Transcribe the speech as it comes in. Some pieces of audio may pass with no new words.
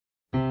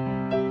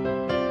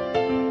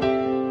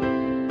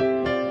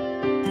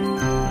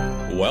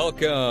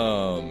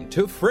Welcome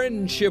to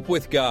Friendship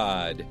with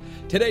God.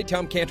 Today,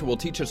 Tom Cantor will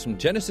teach us from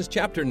Genesis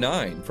chapter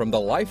 9 from the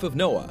life of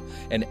Noah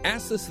and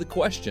asks us the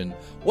question,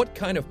 what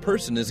kind of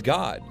person is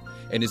God?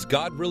 And is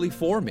God really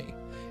for me?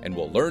 And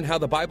we'll learn how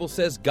the Bible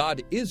says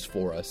God is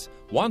for us,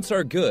 wants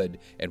our good,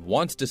 and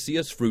wants to see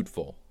us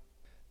fruitful.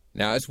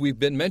 Now, as we've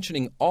been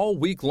mentioning all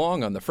week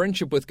long on the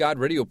Friendship with God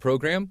radio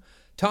program,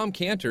 Tom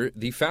Cantor,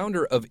 the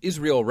founder of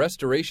Israel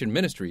Restoration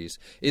Ministries,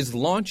 is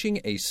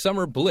launching a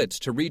summer blitz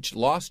to reach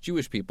lost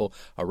Jewish people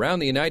around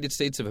the United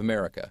States of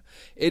America.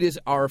 It is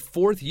our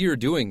fourth year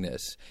doing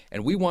this,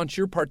 and we want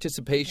your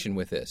participation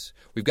with this.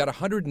 We've got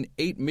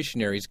 108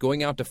 missionaries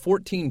going out to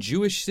 14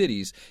 Jewish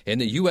cities in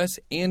the U.S.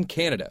 and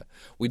Canada.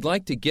 We'd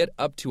like to get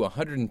up to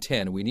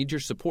 110. We need your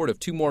support of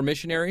 2 more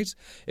missionaries.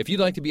 If you'd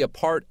like to be a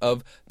part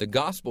of the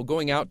gospel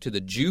going out to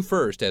the Jew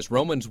first, as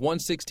Romans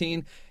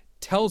 1:16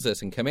 tells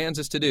us and commands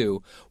us to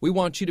do, we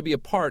want you to be a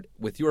part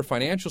with your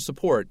financial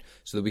support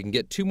so that we can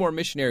get 2 more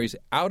missionaries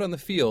out on the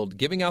field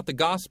giving out the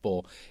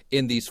gospel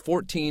in these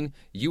 14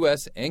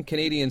 U.S. and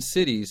Canadian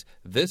cities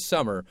this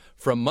summer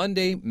from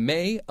Monday,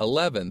 May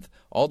 11th,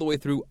 all the way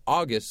through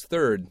August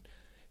 3rd.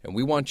 And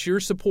we want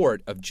your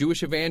support of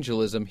Jewish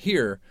evangelism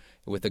here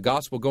with the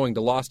gospel going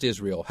to lost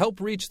Israel.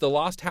 Help reach the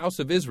lost house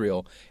of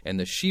Israel and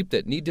the sheep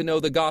that need to know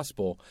the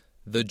gospel,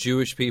 the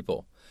Jewish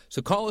people.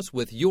 So call us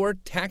with your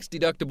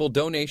tax-deductible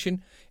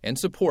donation and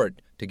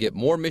support to get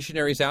more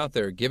missionaries out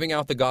there giving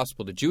out the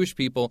gospel to Jewish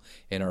people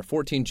in our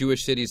 14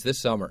 Jewish cities this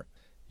summer.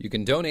 You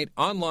can donate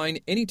online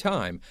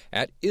anytime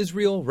at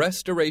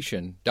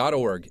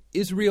israelrestoration.org,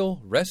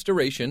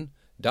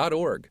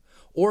 israelrestoration.org,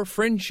 or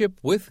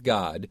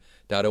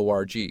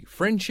friendshipwithgod.org,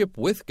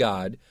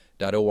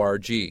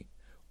 friendshipwithgod.org,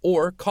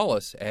 or call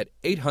us at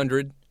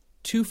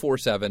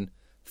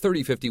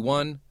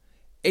 800-247-3051,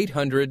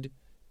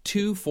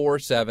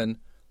 800-247-3051.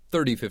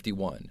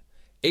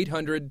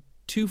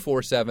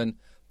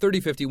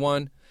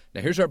 800-247-3051.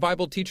 Now here's our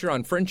Bible teacher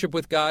on Friendship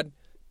with God,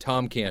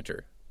 Tom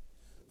Cantor.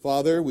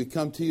 Father, we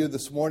come to you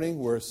this morning.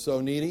 We're so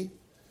needy,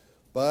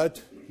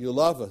 but you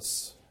love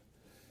us.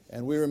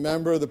 And we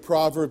remember the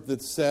proverb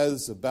that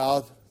says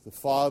about the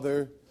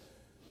father.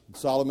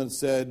 Solomon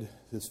said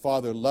his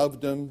father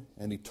loved him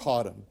and he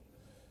taught him.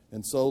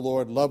 And so,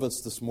 Lord, love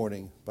us this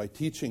morning by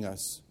teaching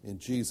us in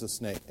Jesus'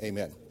 name.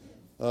 Amen.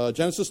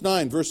 Genesis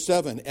 9, verse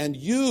 7, and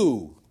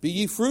you, be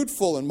ye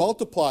fruitful and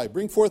multiply,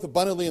 bring forth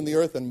abundantly in the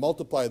earth and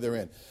multiply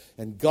therein.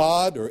 And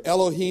God, or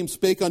Elohim,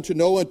 spake unto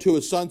Noah and to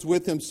his sons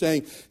with him,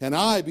 saying, and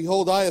I,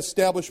 behold, I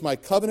establish my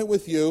covenant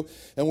with you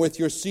and with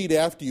your seed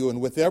after you,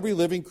 and with every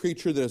living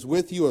creature that is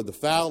with you, of the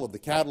fowl, of the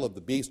cattle, of the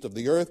beast of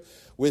the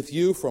earth, with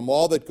you from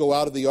all that go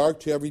out of the ark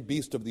to every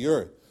beast of the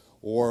earth,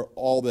 or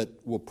all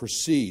that will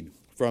proceed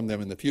from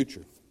them in the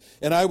future.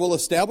 And I will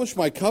establish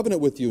my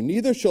covenant with you.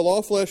 Neither shall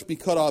all flesh be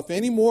cut off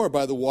any more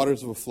by the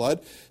waters of a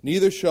flood.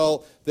 Neither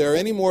shall there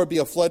any more be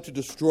a flood to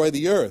destroy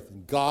the earth.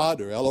 God,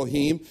 or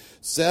Elohim,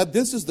 said,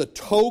 this is the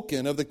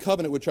token of the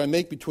covenant which I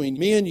make between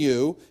me and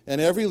you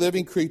and every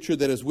living creature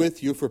that is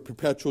with you for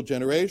perpetual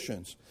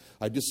generations.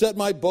 I do set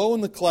my bow in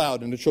the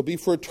cloud, and it shall be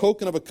for a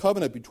token of a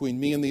covenant between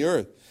me and the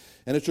earth.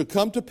 And it shall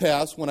come to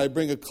pass when I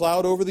bring a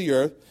cloud over the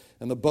earth,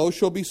 and the bow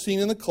shall be seen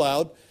in the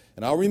cloud,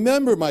 and I'll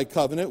remember my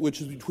covenant which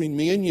is between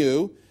me and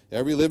you,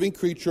 every living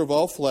creature of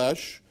all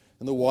flesh,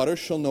 and the waters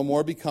shall no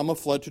more become a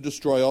flood to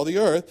destroy all the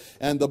earth.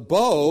 And the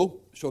bow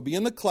shall be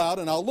in the cloud,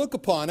 and I'll look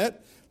upon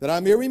it, that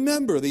I may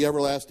remember the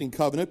everlasting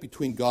covenant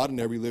between God and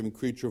every living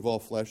creature of all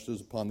flesh that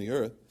is upon the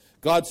earth.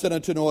 God said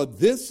unto Noah,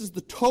 this is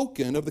the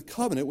token of the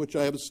covenant which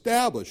I have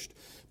established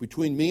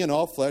between me and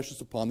all flesh that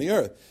is upon the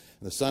earth.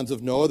 And the sons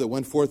of Noah that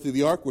went forth through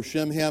the ark were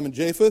Shem, Ham, and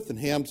Japheth, and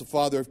Ham's the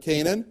father of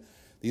Canaan.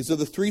 These are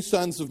the 3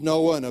 sons of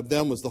Noah, and of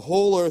them was the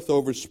whole earth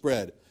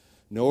overspread.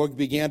 Noah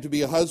began to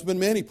be a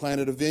husbandman. He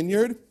planted a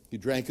vineyard. He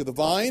drank of the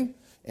vine,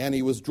 and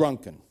he was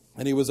drunken.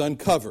 And he was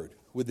uncovered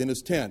within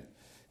his tent.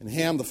 And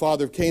Ham, the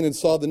father of Canaan,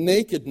 saw the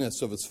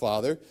nakedness of his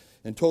father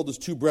and told his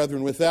 2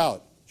 brethren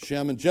without.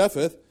 Shem and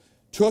Japheth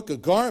took a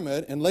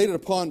garment and laid it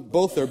upon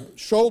both their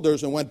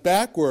shoulders and went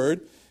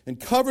backward and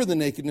covered the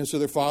nakedness of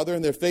their father,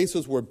 and their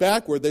faces were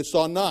backward. They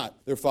saw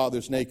not their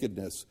father's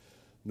nakedness.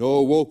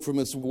 Noah woke from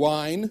his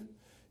wine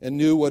and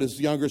knew what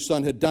his younger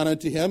son had done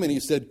unto him. And he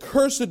said,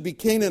 cursed be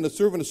Canaan, a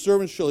servant of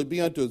servants shall he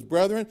be unto his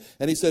brethren.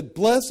 And he said,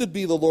 blessed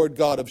be the Lord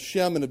God of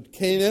Shem and of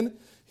Canaan.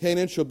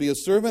 Canaan shall be a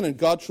servant, and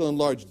God shall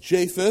enlarge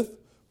Japheth,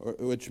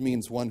 which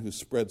means one who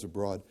spreads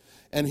abroad.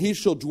 And he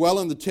shall dwell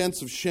in the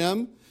tents of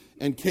Shem,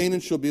 and Canaan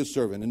shall be a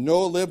servant. And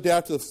Noah lived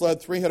after the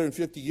flood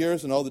 350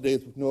 years, and all the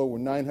days of Noah were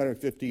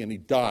 950, and he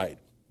died.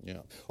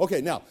 Yeah.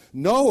 Okay, now,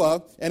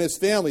 Noah and his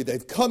family,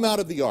 they've come out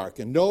of the ark,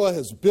 and Noah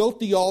has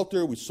built the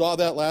altar. We saw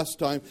that last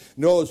time.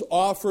 Noah's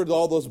offered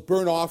all those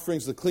burnt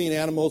offerings, the clean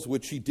animals,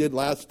 which he did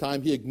last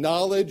time. God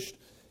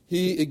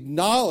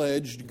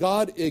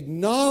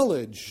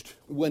acknowledged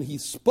when he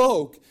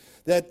spoke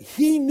that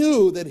he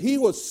knew that he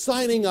was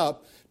signing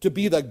up to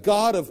be the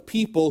God of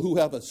people who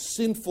have a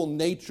sinful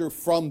nature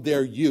from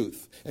their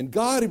youth. And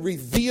God had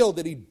revealed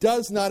that he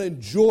does not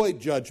enjoy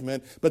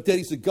judgment, but that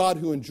he's a God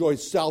who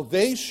enjoys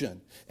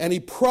salvation. And he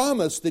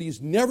promised that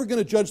he's never going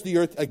to judge the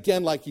earth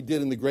again like he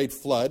did in the great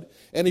flood.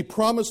 And he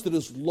promised that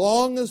as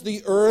long as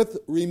the earth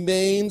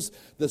remains,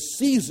 the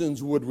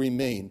seasons would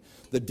remain.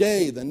 The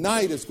day, the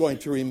night is going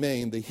to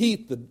remain. The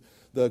heat,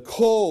 the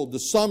cold, the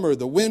summer,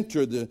 the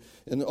winter,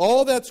 and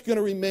all that's going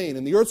to remain.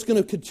 And the earth's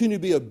going to continue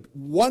to be a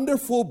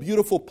wonderful,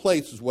 beautiful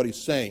place, is what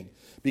he's saying.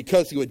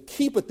 Because he would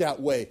keep it that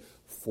way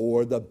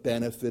for the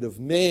benefit of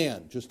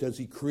man, just as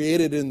he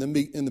created it in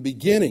the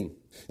beginning.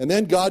 And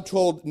then God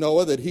told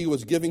Noah that he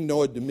was giving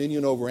Noah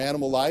dominion over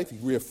animal life. He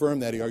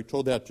reaffirmed that. He already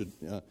told that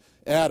to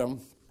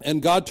Adam.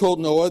 And God told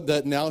Noah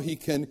that now he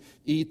can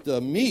eat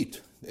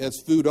meat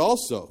as food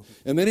also.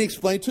 And then he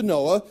explained to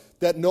Noah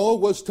that Noah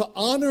was to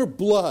honor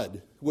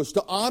blood,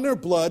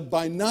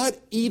 by not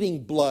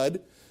eating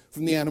blood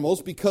from the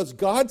animals, because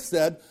God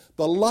said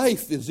the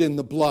life is in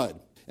the blood.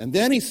 And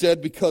then he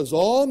said, because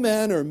all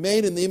men are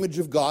made in the image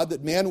of God,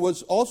 that man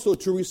was also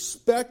to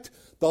respect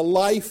the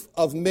life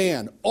of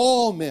man,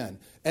 all men,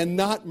 and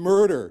not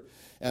murder.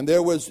 And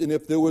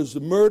if there was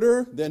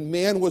murder, then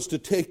man was to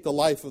take the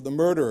life of the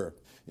murderer.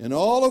 And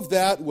all of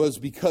that was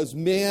because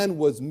man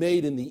was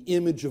made in the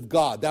image of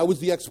God. That was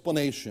the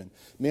explanation.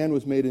 Man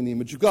was made in the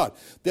image of God.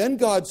 Then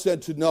God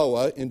said to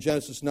Noah in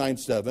Genesis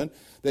 9:7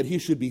 that he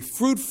should be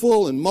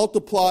fruitful and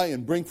multiply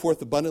and bring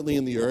forth abundantly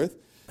in the earth.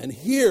 And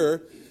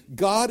here,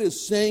 God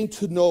is saying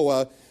to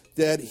Noah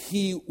that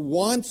he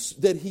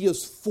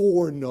is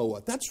for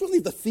Noah. That's really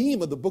the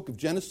theme of the book of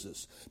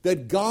Genesis,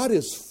 that God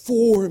is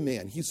for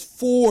man. He's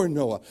for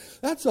Noah.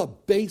 That's a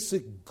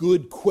basic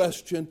good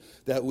question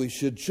that we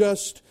should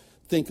just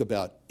think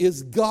about.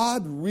 Is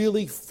God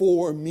really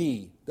for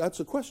me? That's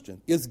a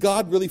question. Is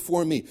God really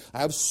for me? I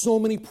have so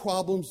many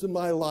problems in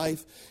my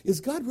life.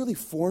 Is God really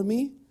for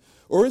me?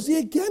 Or is he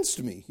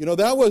against me? You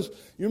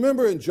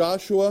remember in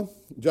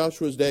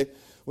Joshua's day,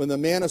 when the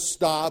manna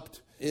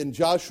stopped, and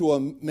Joshua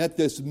met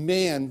this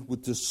man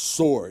with this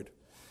sword.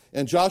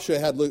 And Joshua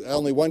had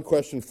only one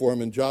question for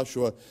him in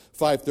Joshua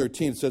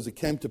 5:13. It says, it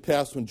came to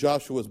pass when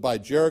Joshua was by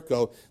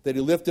Jericho that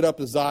he lifted up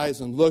his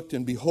eyes and looked,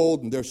 and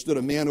behold, and there stood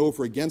a man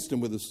over against him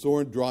with a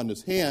sword drawn in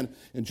his hand.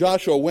 And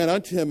Joshua went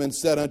unto him and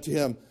said unto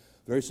him,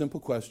 very simple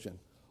question,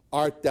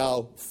 art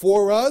thou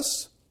for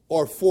us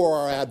or for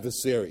our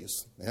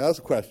adversaries? Now, that's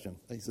a question.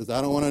 He says,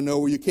 I don't want to know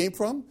where you came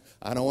from.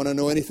 I don't want to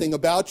know anything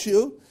about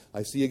you.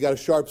 I see you got a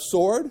sharp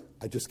sword.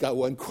 I just got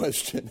one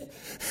question.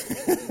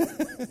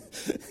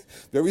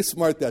 Very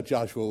smart that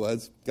Joshua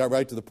was. Got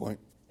right to the point.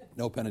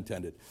 No pun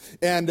intended.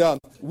 And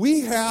we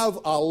have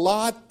a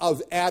lot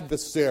of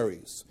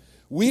adversaries.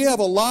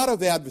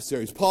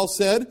 Paul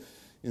said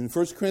in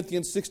 1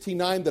 Corinthians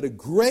 16:9 that a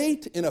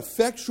great and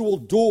effectual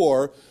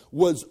door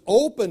was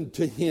opened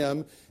to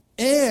him,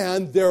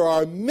 and there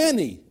are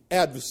many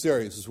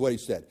adversaries, is what he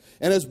said.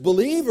 And as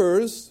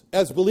believers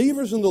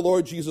in the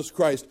Lord Jesus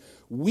Christ,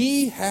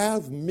 we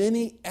have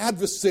many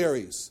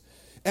adversaries.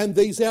 And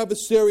these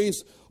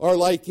adversaries are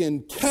like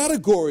in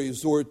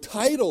categories or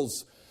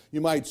titles,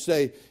 you might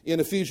say, in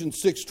Ephesians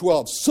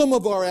 6:12. Some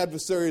of our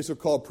adversaries are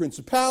called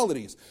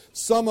principalities.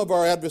 Some of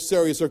our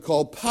adversaries are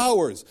called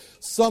powers.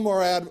 Some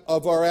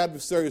of our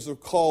adversaries are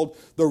called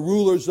the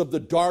rulers of the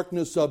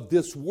darkness of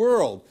this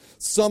world.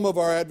 Some of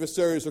our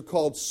adversaries are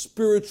called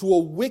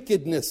spiritual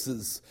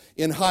wickednesses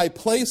in high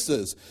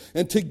places.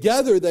 And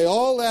together they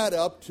all add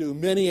up to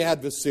many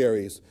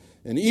adversaries.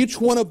 And each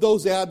one of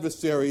those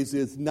adversaries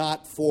is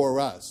not for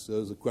us.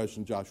 There's a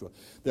question, Joshua.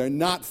 They're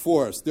not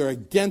for us. They're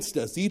against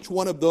us. Each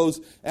one of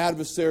those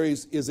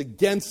adversaries is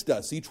against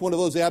us. Each one of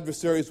those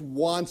adversaries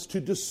wants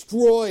to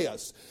destroy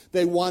us.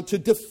 They want to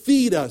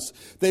defeat us.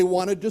 They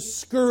want to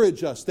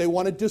discourage us. They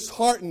want to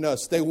dishearten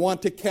us. They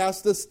want to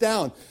cast us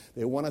down.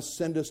 They want to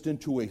send us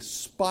into a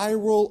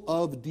spiral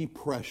of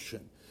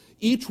depression.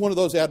 Each one of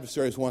those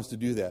adversaries wants to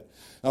do that.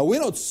 Now, we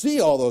don't see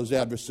all those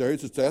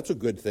adversaries. That's a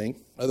good thing.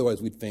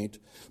 Otherwise, we'd faint.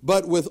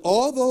 But with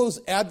all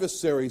those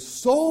adversaries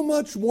so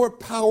much more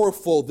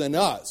powerful than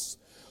us,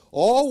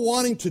 all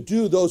wanting to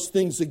do those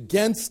things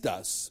against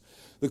us,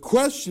 the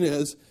question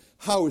is,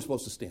 how are we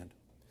supposed to stand?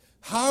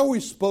 How are we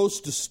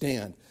supposed to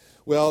stand?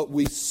 Well,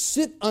 we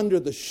sit under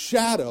the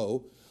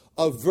shadow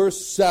of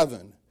verse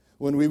 7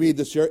 when we read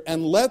this here,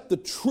 and let the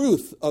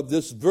truth of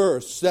this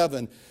verse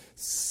 7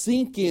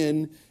 sink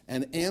in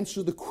and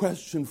answer the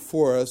question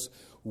for us,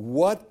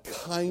 what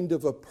kind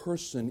of a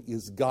person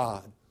is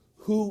God?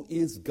 Who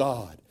is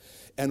God?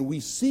 And we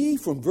see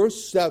from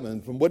verse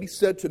 7, from what he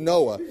said to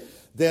Noah,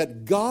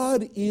 that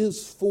God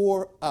is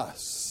for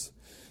us.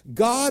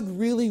 God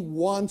really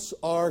wants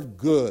our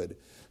good.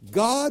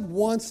 God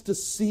wants to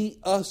see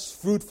us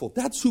fruitful.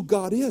 That's who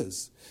God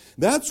is.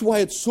 That's why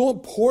it's so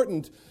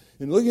important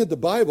in looking at the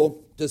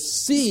Bible to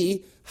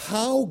see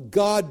how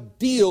God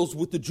deals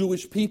with the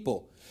Jewish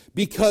people.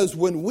 Because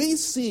when we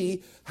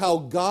see how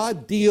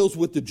God deals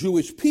with the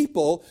Jewish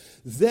people,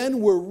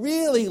 then we're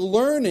really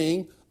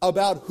learning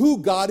about who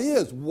God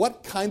is.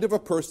 What kind of a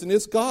person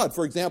is God?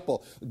 For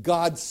example,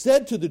 God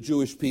said to the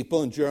Jewish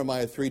people in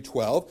Jeremiah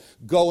 3:12,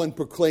 go and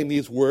proclaim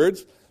these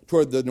words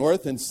toward the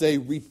north and say,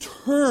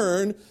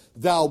 return,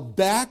 thou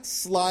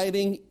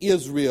backsliding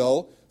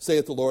Israel,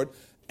 saith the Lord,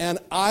 and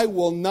I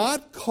will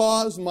not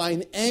cause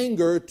mine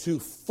anger to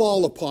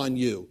fall upon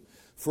you.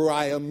 For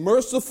I am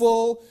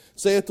merciful,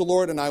 saith the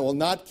Lord, and I will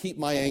not keep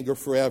my anger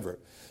forever.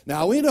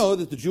 Now, we know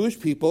that the Jewish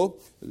people,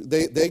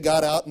 they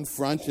got out in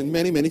front in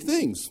many, many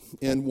things.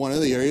 And one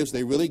of the areas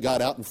they really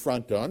got out in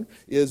front on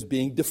is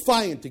being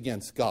defiant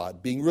against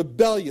God, being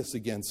rebellious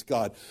against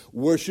God,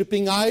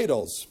 worshiping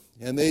idols.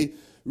 And they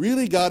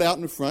really got out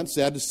in front,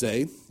 sad to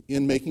say,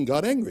 in making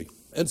God angry.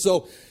 And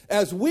so,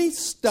 as we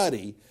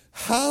study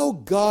how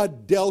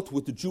God dealt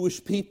with the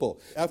Jewish people,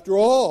 after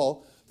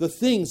all the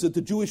things that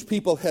the Jewish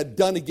people had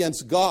done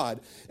against God,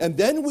 and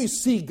then we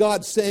see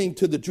God saying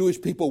to the Jewish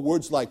people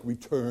words like,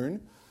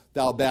 return,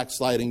 thou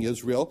backsliding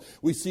Israel.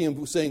 We see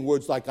him saying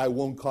words like, I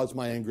won't cause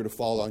my anger to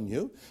fall on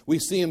you. We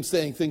see him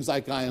saying things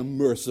like, I am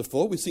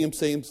merciful. We see him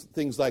saying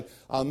things like,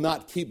 I'll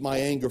not keep my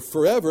anger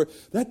forever.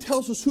 That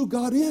tells us who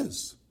God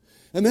is.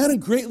 And that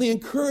greatly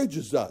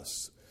encourages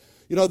us.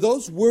 You know,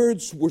 those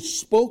words were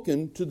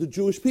spoken to the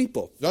Jewish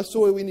people. That's the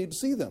way we need to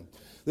see them.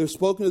 They're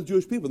spoken to the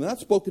Jewish people. They're not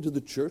spoken to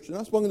the church. They're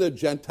not spoken to the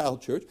Gentile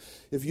church.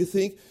 If you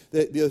think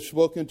that they're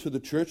spoken to the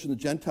church and the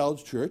Gentile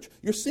church,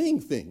 you're seeing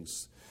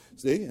things.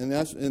 See,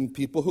 and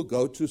people who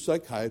go to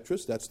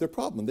psychiatrists, that's their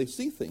problem. They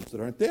see things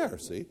that aren't there,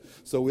 see.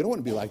 So we don't want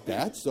to be like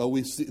that. So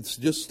we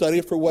just study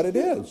it for what it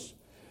is.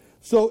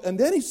 So, and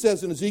then he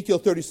says in Ezekiel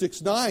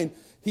 36:9,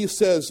 he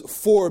says,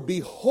 for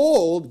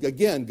behold,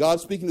 again, God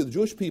speaking to the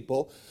Jewish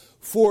people,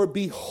 for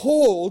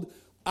behold,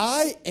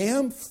 I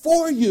am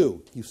for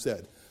you, he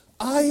said.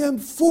 I am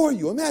for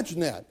you. Imagine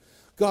that.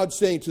 God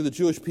saying to the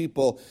Jewish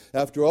people,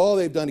 after all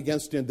they've done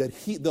against him, that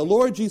the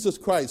Lord Jesus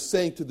Christ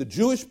saying to the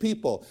Jewish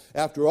people,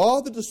 after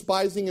all the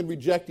despising and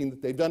rejecting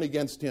that they've done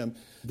against him,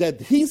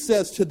 that he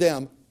says to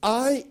them,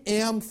 I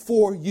am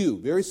for you.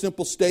 Very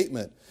simple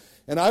statement.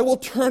 And I will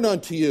turn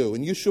unto you,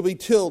 and you shall be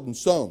tilled and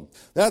sown.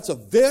 That's a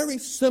very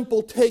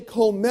simple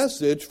take-home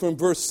message from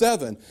verse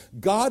 7.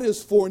 God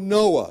is for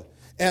Noah.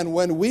 And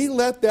when we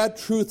let that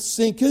truth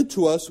sink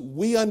into us,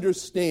 we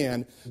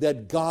understand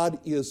that God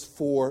is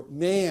for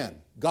man.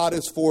 God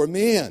is for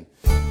man.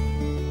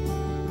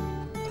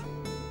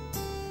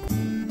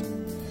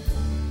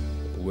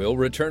 We'll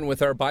return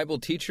with our Bible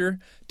teacher,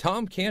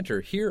 Tom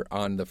Cantor, here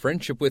on the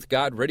Friendship with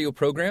God radio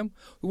program.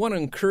 We want to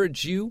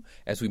encourage you,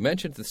 as we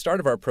mentioned at the start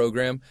of our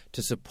program,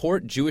 to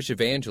support Jewish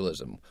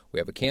evangelism. We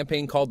have a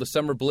campaign called the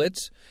Summer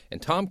Blitz,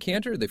 and Tom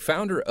Cantor, the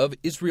founder of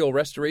Israel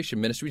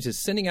Restoration Ministries,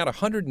 is sending out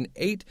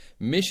 108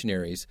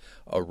 missionaries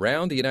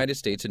around the United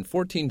States in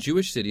 14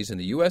 Jewish cities in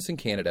the U.S. and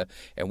Canada,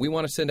 and we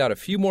want to send out a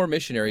few more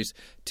missionaries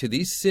to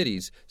these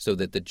cities so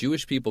that the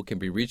Jewish people can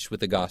be reached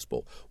with the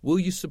gospel. Will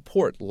you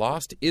support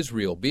lost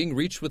Israel being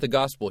reached with the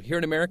gospel here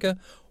in America?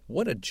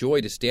 What a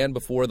joy to stand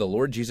before the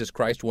Lord Jesus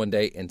Christ one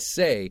day and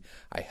say,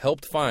 I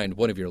helped find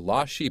one of your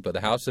lost sheep of the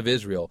house of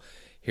Israel.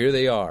 Here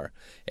they are.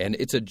 And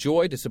it's a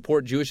joy to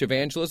support Jewish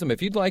evangelism.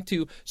 If you'd like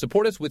to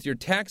support us with your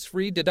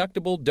tax-free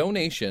deductible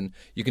donation,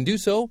 you can do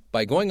so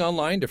by going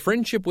online to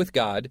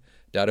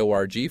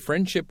friendshipwithgod.org,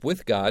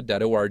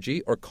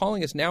 friendshipwithgod.org, or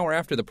calling us now or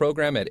after the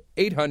program at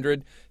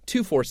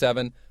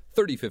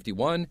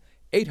 800-247-3051,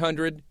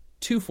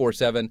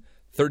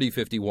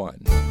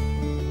 800-247-3051.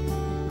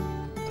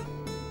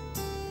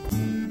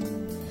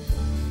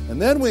 And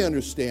then we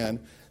understand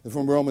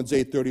from Romans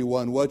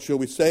 8:31, what shall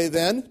we say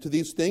then to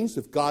these things?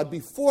 If God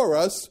be for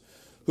us,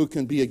 who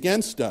can be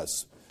against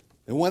us?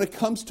 And when it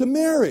comes to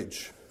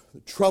marriage, the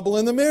trouble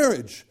in the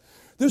marriage,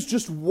 there's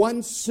just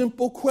one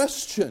simple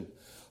question.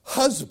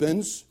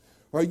 Husbands,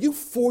 are you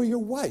for your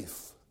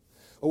wife?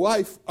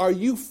 Wife, are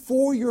you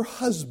for your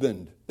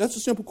husband? That's a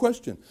simple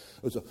question.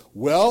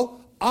 Well,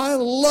 I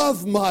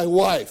love my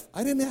wife.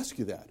 I didn't ask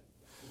you that.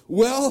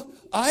 Well,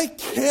 I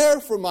care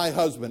for my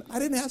husband. I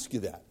didn't ask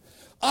you that.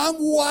 I'm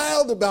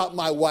wild about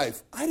my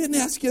wife. I didn't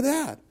ask you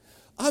that.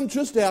 I'm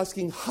just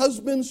asking,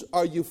 husbands,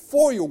 are you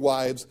for your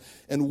wives?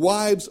 And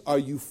wives, are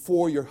you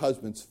for your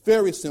husbands?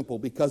 Very simple,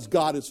 because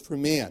God is for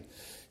man.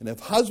 And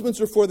if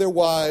husbands are for their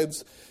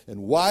wives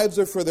and wives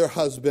are for their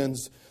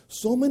husbands,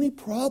 so many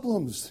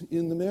problems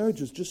in the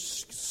marriages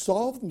just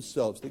solve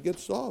themselves. They get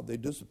solved. They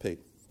dissipate.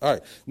 All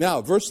right. Now,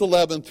 verse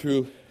 8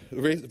 through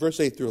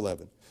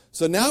 11.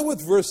 So now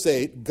with verse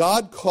 8,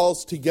 God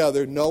calls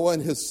together Noah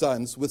and his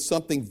sons with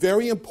something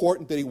very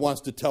important that he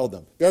wants to tell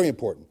them. Very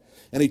important.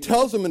 And he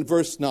tells them in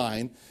verse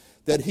 9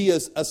 that he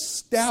is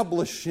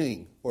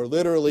establishing, or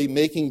literally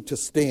making to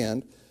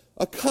stand,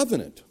 a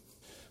covenant.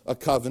 A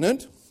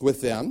covenant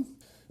with them,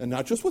 and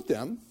not just with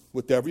them,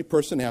 with every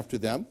person after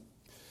them,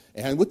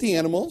 and with the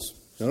animals,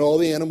 and all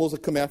the animals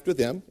that come after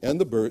them,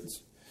 and the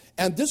birds.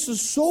 And this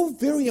is so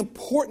very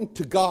important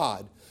to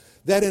God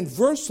that in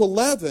verse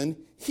 11,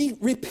 he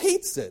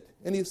repeats it,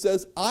 and he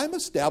says, I'm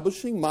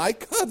establishing my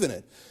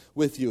covenant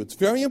with you. It's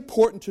very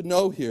important to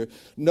note here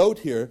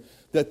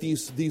that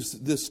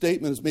this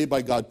statement is made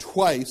by God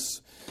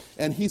twice,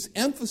 and he's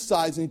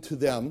emphasizing to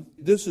them,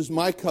 this is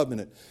my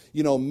covenant.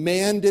 You know,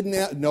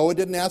 Noah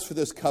didn't ask for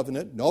this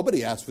covenant.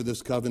 Nobody asked for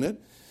this covenant.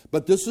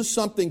 But this is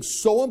something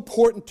so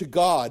important to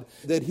God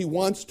that he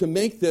wants to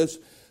make this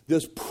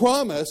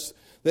promise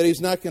that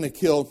he's not going to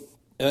kill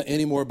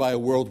anymore by a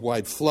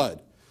worldwide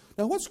flood.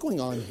 Now, what's going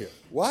on here?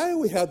 Why do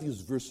we have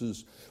these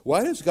verses?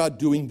 Why is God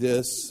doing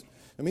this?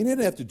 I mean, he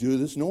didn't have to do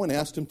this. No one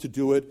asked him to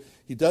do it.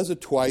 He does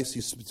it twice.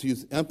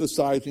 He's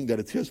emphasizing that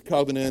it's his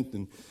covenant,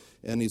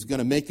 and he's going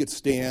to make it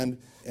stand.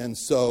 And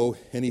so,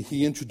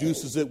 he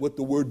introduces it with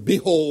the word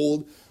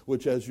behold,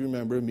 which, as you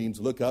remember,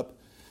 means look up,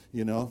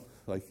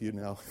 like you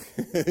now.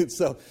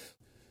 So,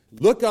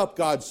 look up,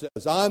 God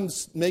says. I'm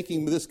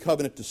making this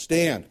covenant to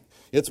stand.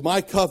 It's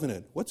my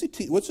covenant. What's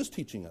this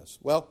teaching us?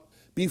 Well,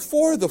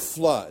 before the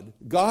flood,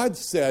 God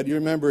said, you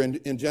remember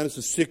in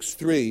Genesis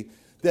 6:3,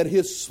 that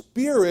his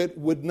spirit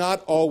would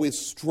not always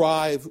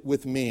strive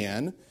with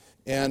man.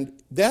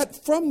 And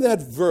that from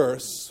that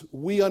verse,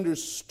 we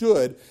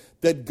understood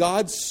that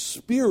God's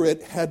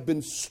spirit had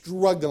been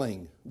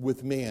struggling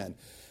with man,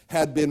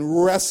 had been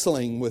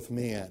wrestling with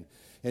man.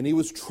 And he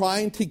was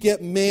trying to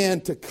get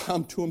man to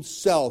come to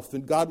himself.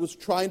 And God was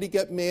trying to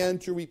get man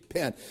to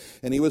repent.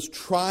 And he was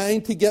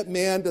trying to get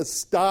man to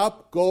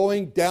stop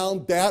going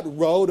down that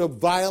road of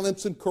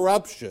violence and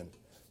corruption.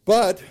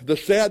 But the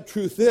sad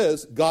truth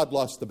is, God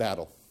lost the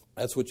battle.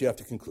 That's what you have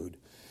to conclude.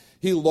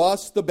 He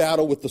lost the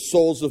battle with the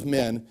souls of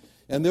men.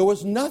 And there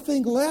was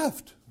nothing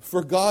left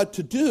for God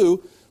to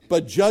do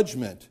but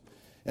judgment.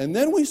 And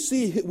then we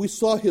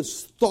saw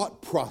his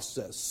thought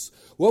process.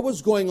 What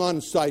was going on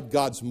inside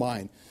God's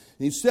mind?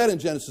 And he said in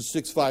Genesis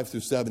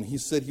 6:5-7, he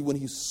said when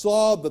he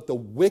saw that the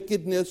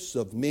wickedness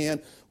of man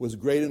was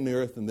great in the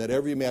earth and that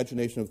every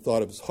imagination of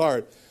thought of his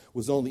heart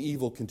was only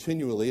evil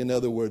continually. In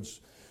other words,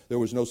 there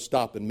was no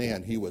stopping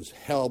man. He was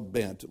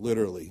hell-bent,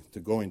 literally, to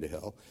going to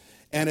hell.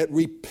 And it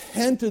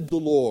repented the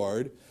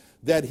Lord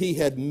that he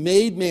had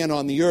made man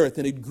on the earth,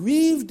 and it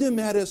grieved him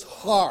at his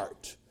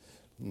heart.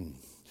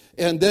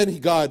 And then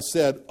God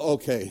said,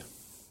 okay,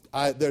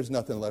 there's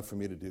nothing left for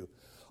me to do.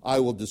 I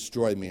will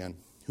destroy man,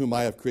 whom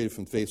I have created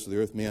from the face of the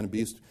earth, man and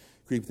beast,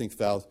 creeping things,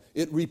 fowls.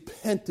 It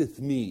repenteth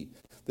me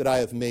that I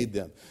have made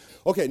them.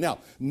 Okay, now,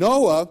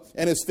 Noah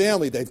and his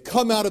family, they've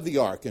come out of the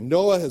ark, and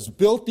Noah has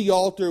built the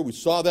altar. We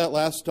saw that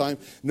last time.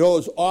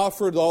 Noah's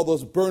offered all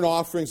those burnt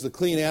offerings, the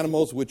clean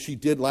animals, which he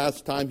did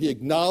last time. God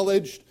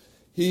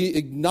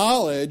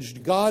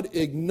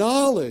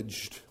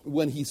acknowledged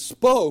when he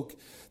spoke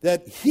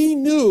that he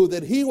knew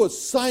that he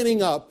was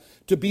signing up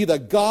to be the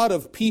God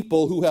of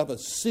people who have a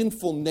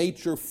sinful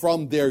nature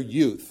from their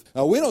youth.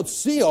 Now, we don't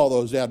see all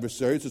those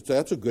adversaries.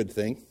 That's a good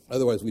thing.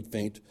 Otherwise, we'd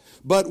faint.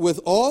 But with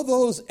all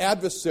those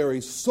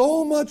adversaries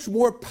so much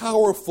more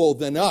powerful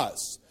than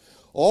us,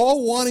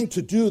 all wanting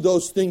to do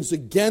those things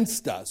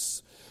against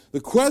us, the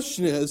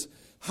question is,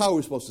 how are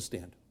we supposed to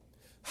stand?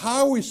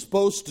 How are we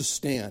supposed to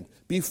stand?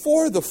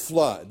 Before the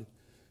flood,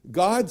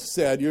 God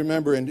said, you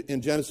remember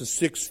in Genesis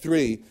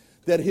 6:3,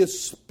 that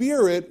his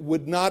spirit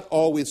would not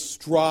always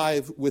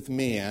strive with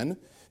man.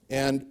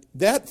 And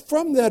that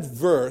from that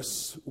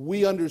verse,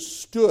 we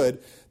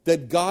understood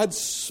that God's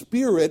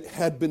spirit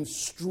had been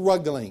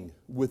struggling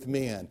with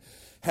man,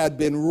 had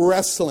been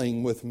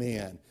wrestling with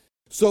man.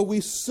 So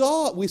we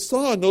saw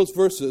in those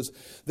verses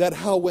that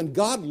how when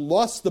God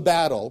lost the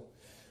battle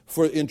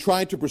in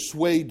trying to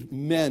persuade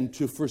men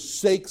to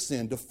forsake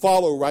sin, to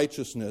follow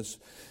righteousness,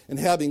 and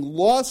having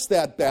lost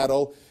that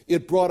battle,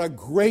 it brought a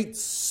great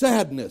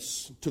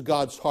sadness to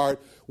God's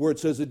heart, where it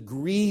says it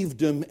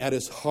grieved him at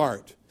his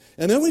heart.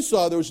 And then we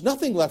saw there was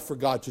nothing left for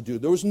God to do.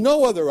 There was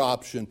no other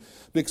option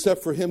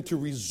except for him to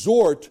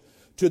resort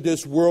to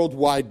this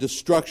worldwide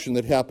destruction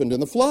that happened in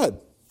the flood.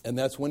 And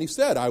that's when he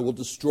said, I will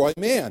destroy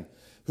man,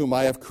 whom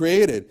I have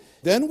created.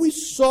 Then we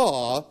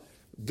saw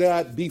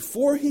that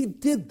before he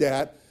did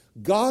that,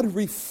 God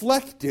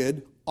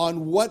reflected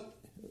on what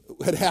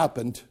had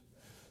happened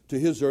to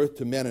his earth,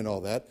 to men and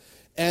all that.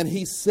 And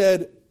he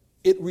said,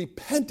 it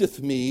repenteth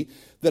me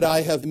that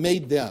I have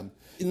made them.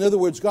 In other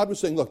words, God was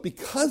saying, look,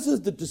 because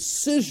of the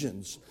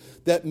decisions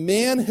that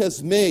man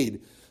has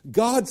made,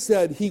 God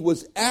said he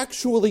was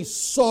actually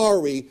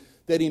sorry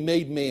that he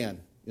made man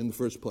in the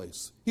first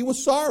place. He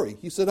was sorry.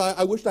 He said,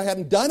 I wished I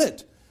hadn't done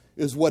it,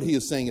 is what he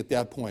is saying at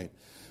that point.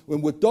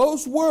 When with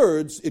those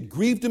words, it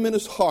grieved him in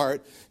his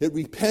heart, it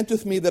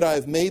repenteth me that I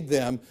have made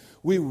them,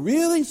 we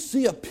really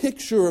see a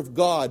picture of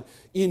God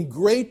in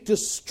great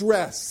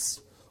distress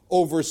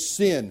over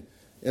sin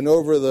and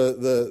over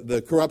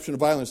the corruption and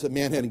violence that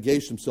man had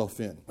engaged himself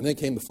in. And then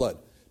came the flood.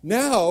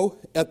 Now,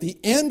 at the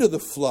end of the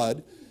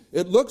flood,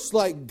 it looks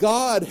like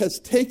God has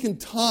taken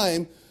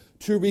time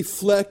to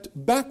reflect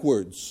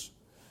backwards.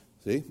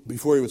 See,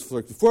 before he was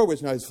reflecting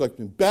forwards, now he's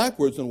reflecting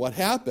backwards on what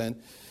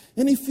happened.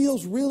 And he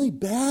feels really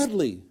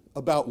badly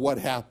about what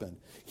happened.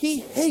 He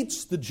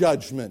hates the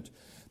judgment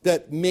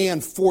that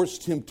man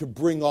forced him to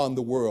bring on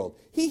the world.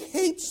 He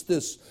hates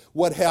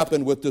what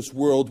happened with this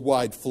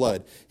worldwide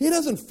flood. He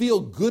doesn't feel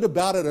good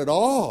about it at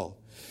all.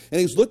 And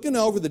he's looking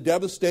over the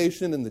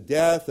devastation and the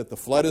death that the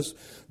flood has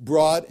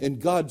brought, and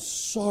God's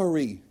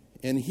sorry.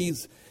 And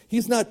he's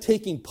not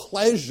taking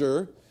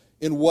pleasure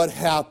in what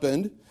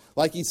happened.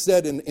 Like he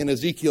said in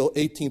Ezekiel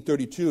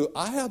 18:32,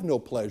 I have no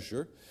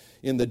pleasure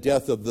in the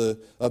death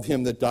of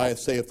him that dieth,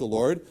 saith the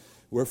Lord.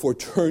 Wherefore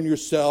turn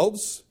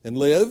yourselves and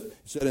live.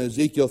 He said in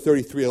Ezekiel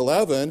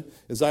 33:11,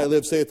 as I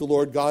live, saith the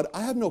Lord God,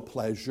 I have no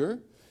pleasure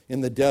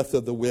in the death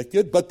of the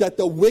wicked, but that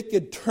the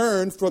wicked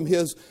turn from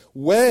his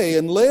way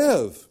and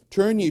live.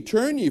 Turn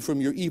ye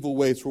from your evil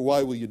ways, for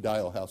why will you die,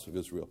 O house of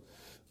Israel?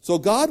 So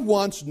God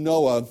wants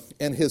Noah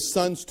and his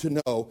sons to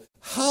know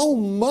how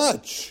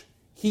much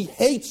he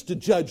hates to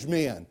judge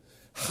man.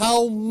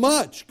 How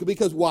much?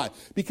 Because why?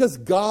 Because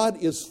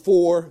God is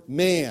for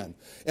man.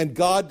 And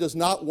God does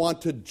not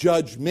want to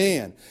judge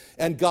man.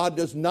 And God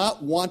does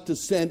not want to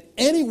send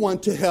anyone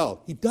to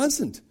hell. He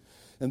doesn't.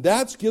 And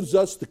that gives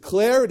us the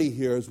clarity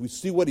here as we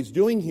see what he's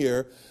doing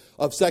here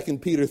of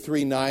 2 Peter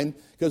 3:9,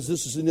 because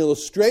this is an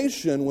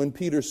illustration when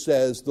Peter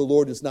says the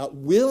Lord is not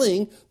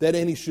willing that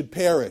any should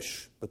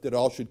perish, but that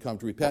all should come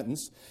to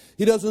repentance.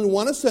 He doesn't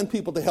want to send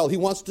people to hell. He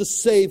wants to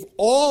save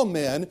all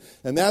men,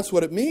 and that's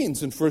what it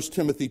means in 1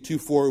 Timothy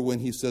 2:4 when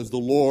he says the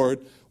Lord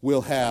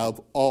will have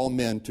all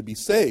men to be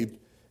saved,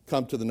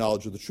 come to the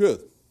knowledge of the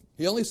truth.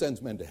 He only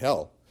sends men to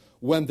hell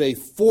when they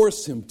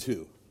force him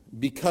to,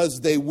 because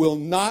they will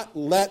not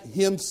let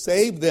him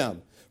save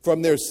them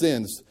from their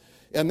sins.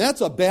 And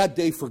that's a bad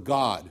day for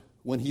God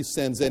when he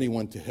sends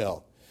anyone to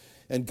hell.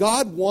 And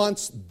God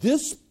wants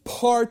this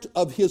part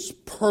of his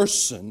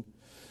person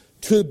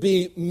to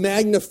be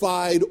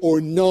magnified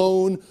or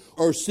known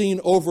or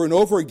seen over and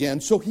over again.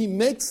 So he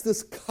makes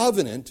this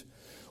covenant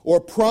or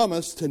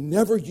promise to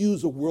never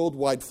use a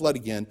worldwide flood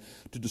again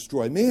to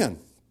destroy man.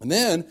 And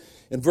then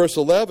in verse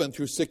 11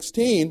 through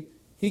 16,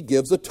 he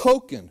gives a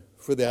token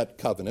for that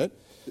covenant.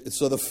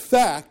 So the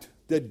fact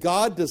that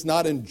God does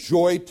not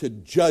enjoy to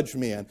judge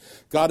man,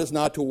 God is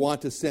not to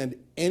want to send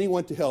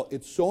anyone to hell.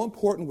 It's so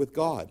important with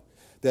God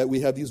that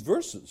we have these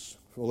verses,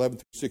 11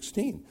 through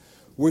 16,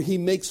 where he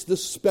makes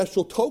this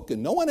special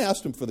token. No one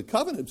asked him for the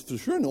covenant. For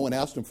sure, no one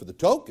asked him for the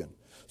token.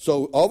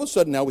 So all of a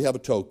sudden now we have a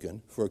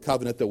token for a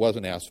covenant that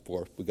wasn't asked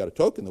for. We got a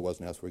token that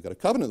wasn't asked for. We got a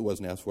covenant that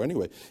wasn't asked for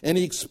anyway. And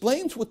he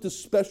explains what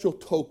this special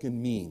token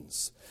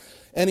means.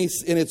 And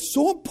it's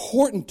so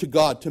important to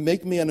God to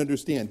make man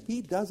understand.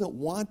 He doesn't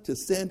want to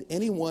send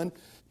anyone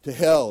to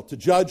hell, to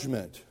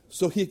judgment.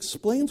 So he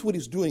explains what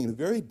he's doing in a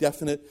very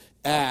definite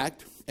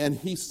act. And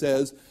he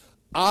says,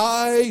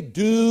 I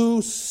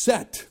do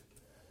set.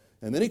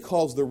 And then he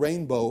calls the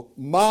rainbow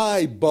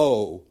my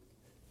bow.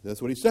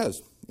 That's what he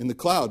says in the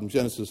cloud in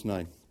Genesis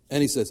 9.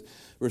 And he says,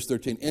 verse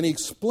 13, and he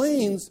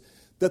explains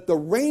that the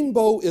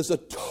rainbow is a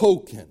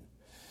token.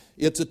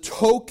 It's a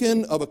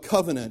token of a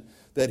covenant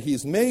that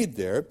he's made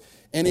there.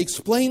 And he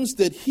explains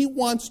that he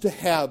wants to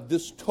have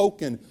this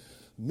token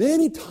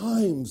many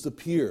times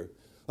appear,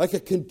 like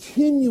a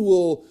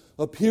continual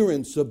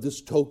appearance of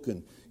this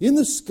token in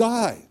the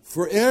sky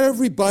for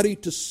everybody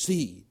to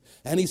see.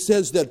 And he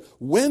says that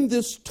when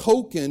this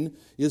token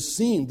is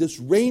seen, this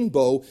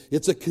rainbow,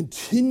 it's a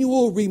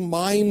continual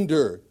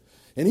reminder.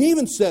 And he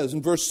even says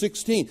in verse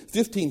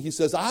 15, he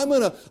says, I'm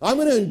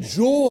gonna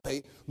enjoy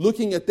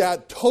looking at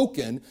that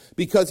token,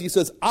 because he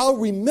says, I'll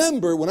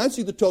remember, when I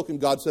see the token,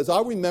 God says,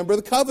 I'll remember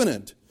the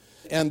covenant.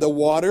 And the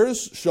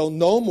waters shall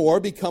no more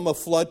become a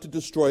flood to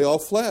destroy all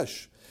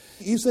flesh.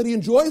 He said he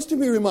enjoys to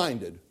be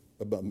reminded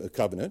about the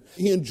covenant.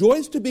 He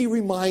enjoys to be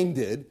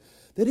reminded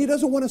that he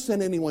doesn't want to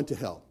send anyone to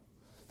hell.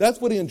 That's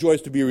what he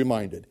enjoys to be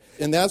reminded.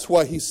 And that's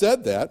why he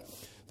said that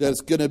it's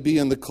going to be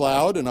in the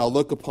cloud and I'll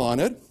look upon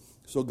it.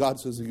 So God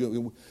says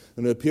when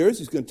it appears,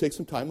 he's going to take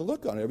some time to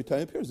look on it. Every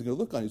time it appears, he's going to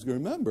look on it. He's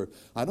going to remember,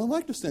 I don't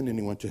like to send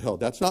anyone to hell.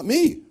 That's not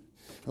me.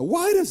 Now,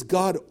 why does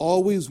God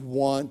always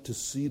want to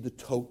see the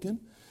token?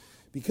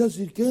 Because,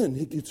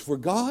 again, it's for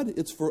God,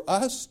 it's for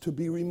us to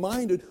be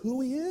reminded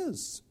who he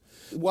is.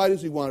 Why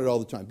does he want it all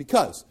the time?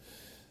 Because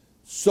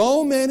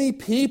so many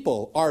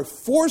people are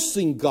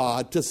forcing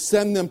God to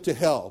send them to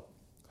hell.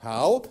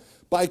 How?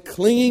 By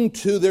clinging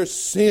to their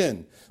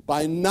sin,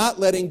 by not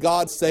letting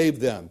God save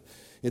them.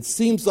 It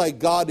seems like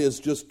God is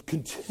just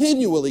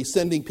continually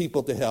sending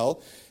people to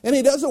hell, and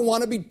he doesn't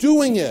want to be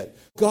doing it.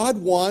 God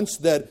wants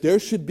that there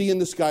should be in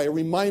the sky a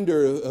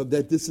reminder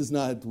that this is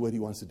not what he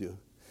wants to do.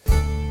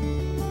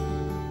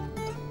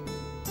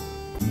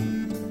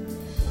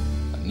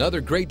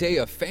 Another great day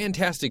of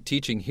fantastic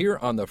teaching here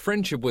on the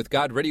Friendship with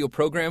God radio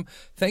program.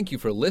 Thank you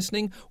for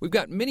listening. We've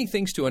got many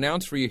things to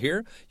announce for you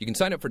here. You can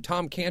sign up for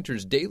Tom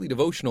Cantor's daily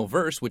devotional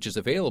verse, which is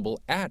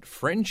available at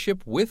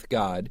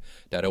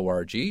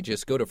friendshipwithgod.org.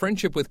 Just go to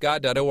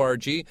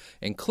friendshipwithgod.org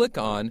and click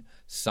on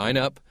Sign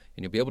Up,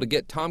 and you'll be able to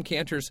get Tom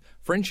Cantor's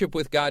Friendship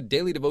with God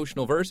daily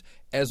devotional verse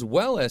as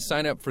well as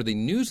sign up for the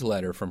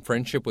newsletter from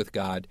Friendship with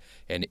God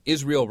and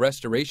Israel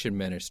Restoration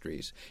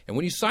Ministries. And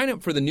when you sign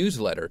up for the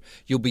newsletter,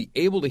 you'll be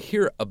able to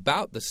hear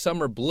about the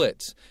Summer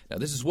Blitz. Now,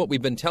 this is what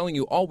we've been telling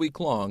you all week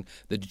long,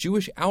 the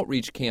Jewish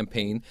outreach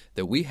campaign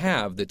that we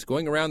have that's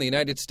going around the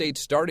United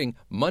States starting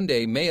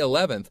Monday, May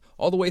 11th,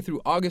 all the way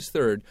through August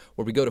 3rd,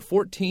 where we go to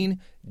 14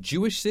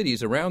 Jewish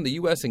cities around the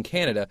U.S. and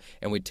Canada,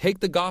 and we take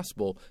the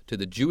gospel to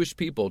the Jewish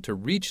people to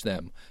reach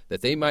them,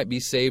 that they might be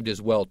saved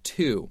as well,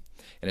 too.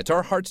 And it's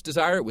our heart's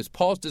desire, it was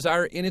Paul's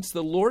desire, and it's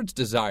the Lord's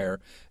desire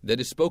that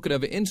is spoken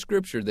of in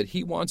Scripture, that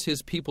he wants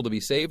his people to be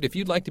saved. If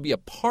you'd like to be a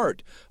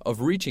part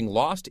of reaching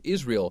lost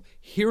Israel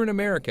here in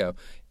America,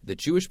 the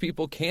Jewish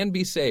people can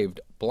be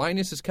saved.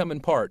 Blindness has come in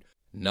part,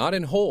 not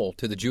in whole,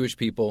 to the Jewish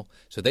people,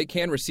 so they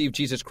can receive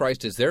Jesus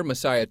Christ as their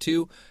Messiah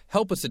too.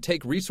 Help us to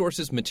take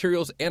resources,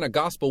 materials, and a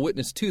gospel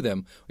witness to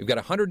them. We've got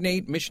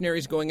 108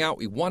 missionaries going out.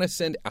 We want to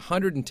send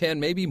 110,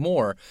 maybe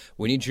more.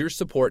 We need your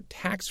support,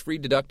 tax-free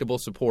deductible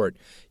support.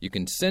 You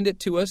can send it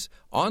to us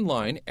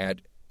online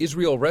at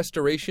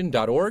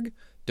israelrestoration.org.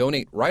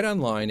 Donate right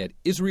online at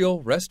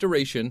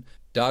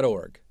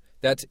israelrestoration.org.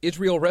 That's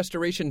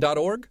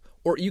israelrestoration.org,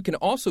 or you can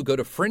also go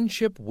to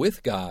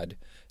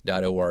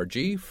friendshipwithgod.org,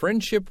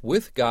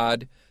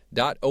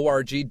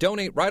 friendshipwithgod.org.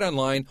 Donate right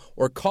online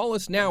or call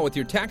us now with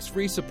your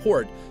tax-free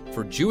support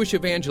for Jewish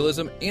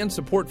evangelism and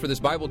support for this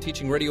Bible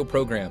teaching radio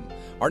program.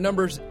 Our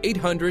number's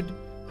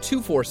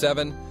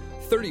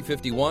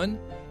 800-247-3051,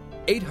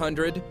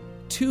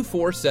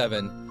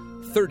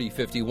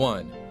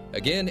 800-247-3051.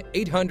 Again,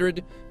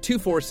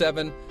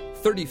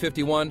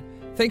 800-247-3051.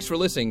 Thanks for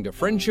listening to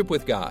Friendship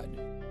with God.